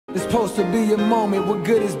It's supposed to be a moment. What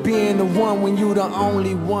good is being the one when you the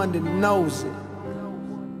only one that knows it?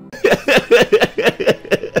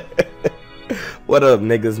 What up,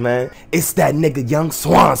 niggas, man? It's that nigga Young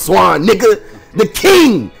Swan, nigga, the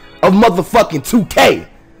king of motherfucking 2K.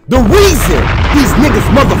 The reason these niggas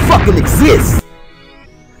motherfucking exist.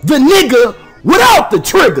 The nigga without the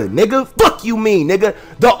trigger, nigga. Fuck you mean, nigga.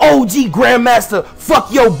 The OG Grandmaster,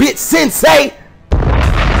 fuck your bitch sensei.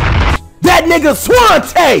 That nigga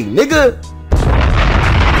SWANTE, nigga.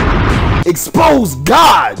 Expose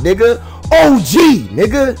God, nigga. OG,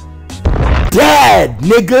 nigga. Dad,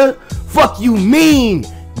 nigga. Fuck you mean,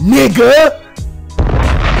 nigga.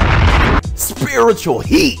 Spiritual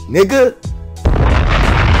heat, nigga.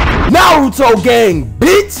 Naruto gang,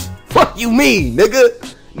 bitch. Fuck you mean,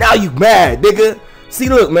 nigga. Now you mad, nigga. See,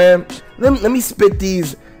 look, man. Let me spit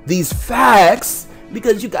these facts,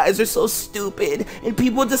 because you guys are so stupid and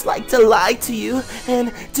people just like to lie to you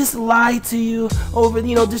and just lie to you over,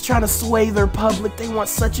 you know, just trying to sway their public. They want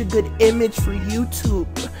such a good image for YouTube.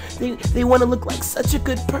 They want to look like such a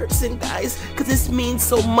good person, guys, because this means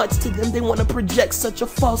so much to them. They want to project such a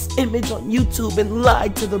false image on YouTube and lie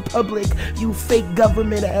to the public, you fake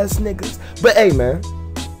government ass niggas. But hey, man,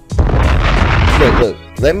 look,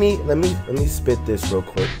 let me spit this real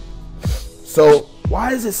quick. So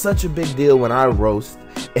why is it such a big deal when I roast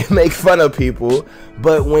and make fun of people,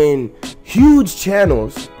 but when huge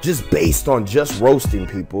channels just based on just roasting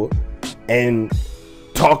people and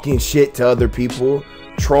talking shit to other people,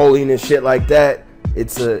 trolling and shit like that,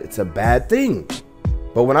 it's a bad thing?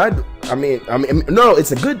 But when I mean, no,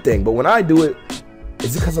 it's a good thing. But when I do it,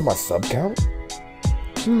 is it because of my sub count?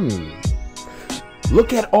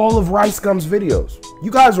 Look at all of Rice Gum's videos.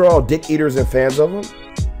 You guys are all dick eaters and fans of him.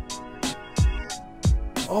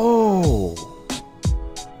 Oh,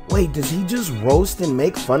 wait, does he just roast and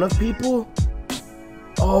make fun of people?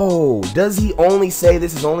 Oh, does he only say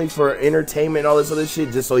this is only for entertainment and all this other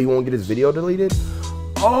shit just so he won't get his video deleted?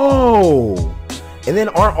 Oh, and then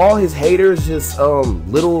aren't all his haters just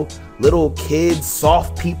little kids,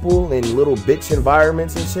 soft people in little bitch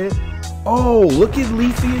environments and shit? Oh, look at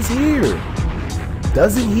Leafy is here.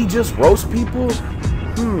 Doesn't he just roast people?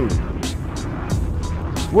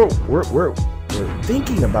 We're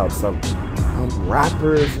thinking about something.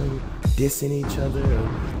 Rappers and dissing each other.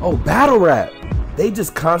 Oh, battle rap. They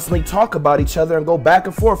just constantly talk about each other and go back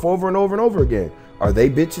and forth over and over and over again. Are they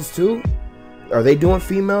bitches too? Are they doing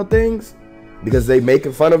female things? Because they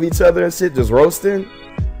making fun of each other and shit, just roasting?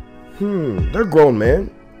 They're grown men.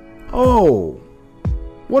 Oh,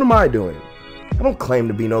 what am I doing? I don't claim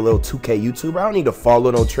to be no little 2K YouTuber. I don't need to follow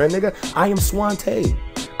no trend, nigga. I am SwantE.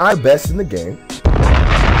 I'm best in the game.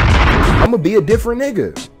 I'ma be a different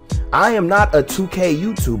nigga. I am not a 2K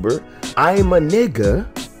YouTuber. I am a nigga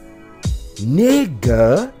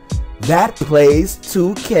that plays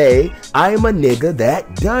 2K. I am a nigga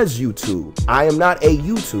that does YouTube. I am not a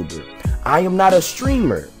YouTuber. I am not a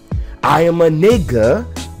streamer. I am a nigga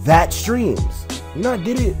that streams. You know, I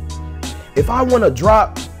get it. If I want to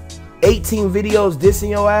drop 18 videos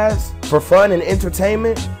dissing your ass for fun and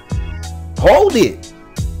entertainment, hold it.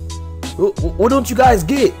 What don't you guys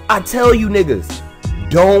get? I tell you niggas,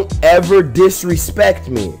 don't ever disrespect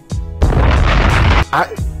me.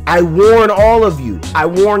 I warn all of you. I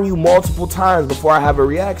warn you multiple times before I have a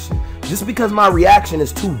reaction. Just because my reaction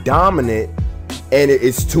is too dominant and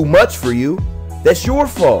it's too much for you, that's your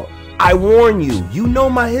fault. I warn you. You know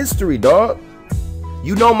my history, dog.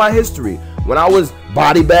 You know my history. When I was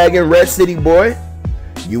body bagging Red City Boy,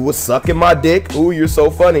 you was sucking my dick. Ooh, you're so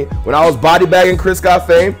funny. When I was body bagging Chris Got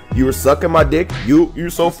Fame, you were sucking my dick. You're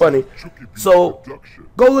so funny. So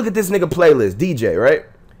go look at this nigga playlist, DJ, right?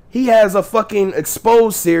 He has a fucking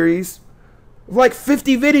exposed series of like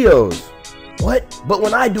 50 videos. What? But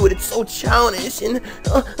when I do it, it's so childish. And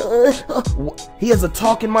he has a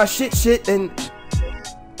talking my shit and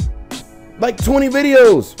like 20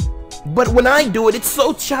 videos. But when I do it, it's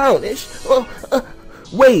so childish.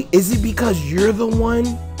 Wait, is it because you're the one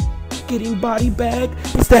getting body bagged?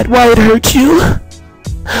 Is that why it hurt you?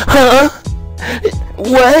 Huh?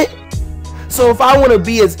 What? So if I want to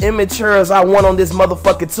be as immature as I want on this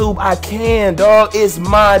motherfucking tube, I can, dog. It's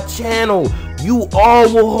my channel. You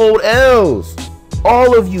all will hold L's.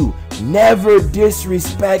 All of you. Never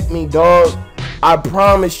disrespect me, dog. I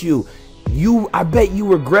promise you. I bet you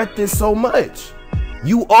regret this so much.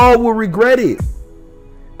 You all will regret it.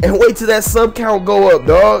 And wait till that sub count go up,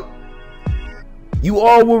 dog. You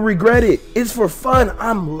all will regret it. It's for fun.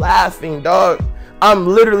 I'm laughing, dog. I'm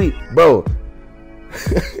literally, bro.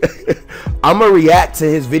 I'm gonna react to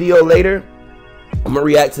his video later. I'm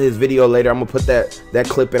gonna put that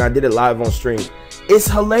clip in. I did it live on stream. It's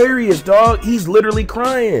hilarious, dog. He's literally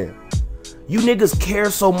crying. You niggas care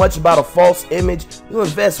so much about a false image. You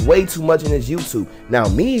invest way too much in this YouTube. Now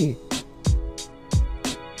me,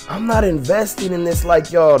 I'm not investing in this like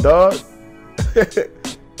y'all, dog.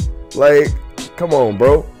 Like, come on,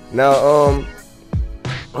 bro. Now,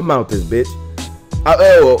 I'm out this bitch.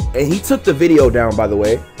 And he took the video down, by the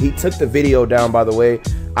way.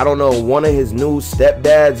 I don't know, one of his new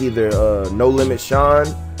stepdads, either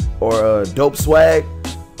NOLIMITSHAWN or Dope Swag,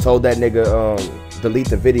 told that nigga delete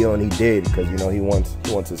the video, and he did, because you know he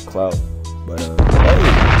wants his clout. But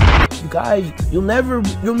hey, you guys,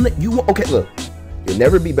 okay, look, you'll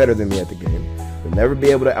never be better than me at the game. You'll never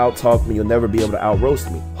be able to out talk me. You'll never be able to out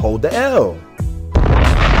roast me. Hold the L.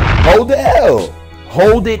 Hold the L.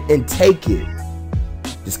 Hold it and take it.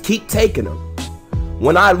 Just keep taking them.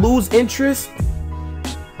 When I lose interest,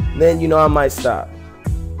 then you know I might stop.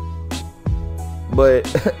 But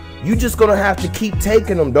you just gonna have to keep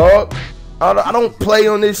taking them, dog. I don't play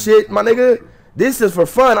on this shit, my nigga. This is for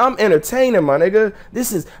fun. I'm entertaining, my nigga.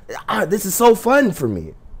 This is so fun for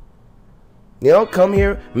me. You know, come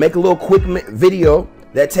here, make a little quick video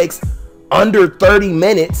that takes under 30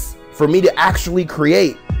 minutes for me to actually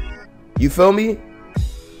create. You feel me?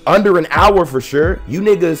 Under an hour for sure. You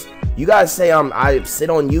niggas, you guys say I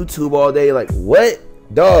sit on YouTube all day. Like, what?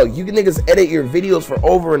 Dog, you niggas edit your videos for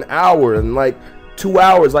over an hour and like 2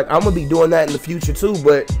 hours. Like, I'm gonna be doing that in the future too,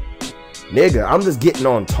 but nigga, I'm just getting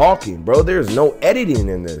on talking, bro. There's no editing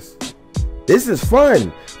in this. This is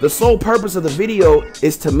fun. The sole purpose of the video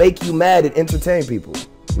is to make you mad and entertain people.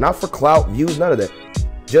 Not for clout, views, none of that.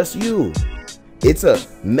 Just you. It's a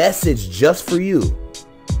message just for you.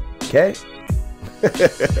 Okay?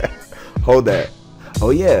 Hold that. Oh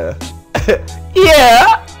yeah.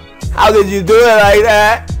 Yeah. How did you do it like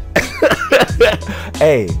that?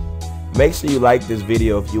 Hey, make sure you like this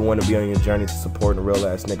video if you want to be on your journey to supporting a real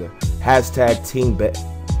ass nigga. Hashtag team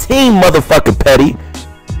motherfucking petty.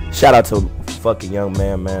 Shout out to fucking young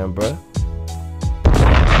man, bruh.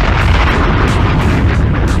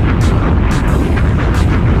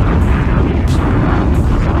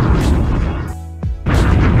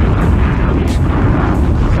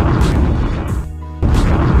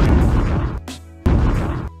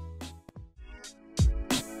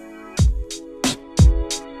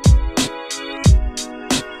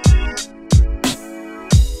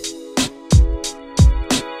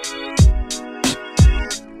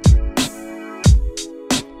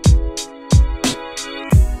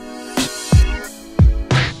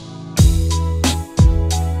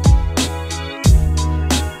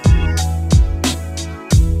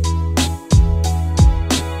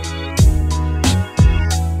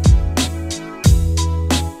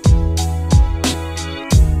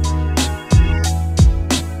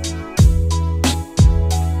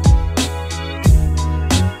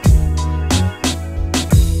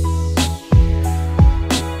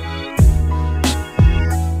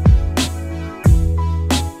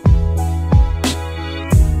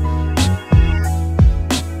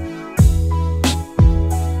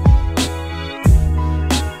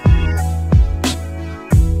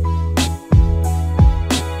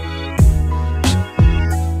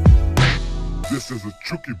 This is a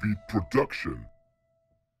SwantEBabYHuLk production.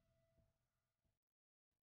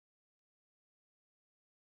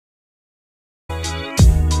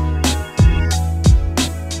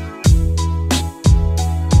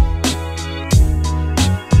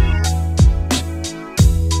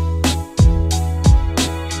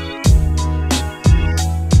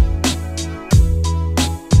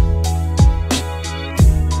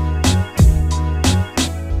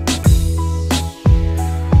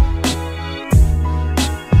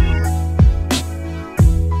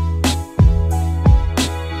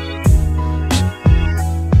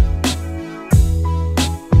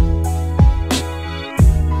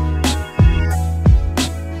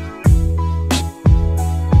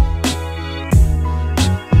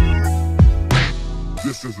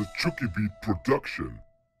 This is a SwantEBabYHuLk production.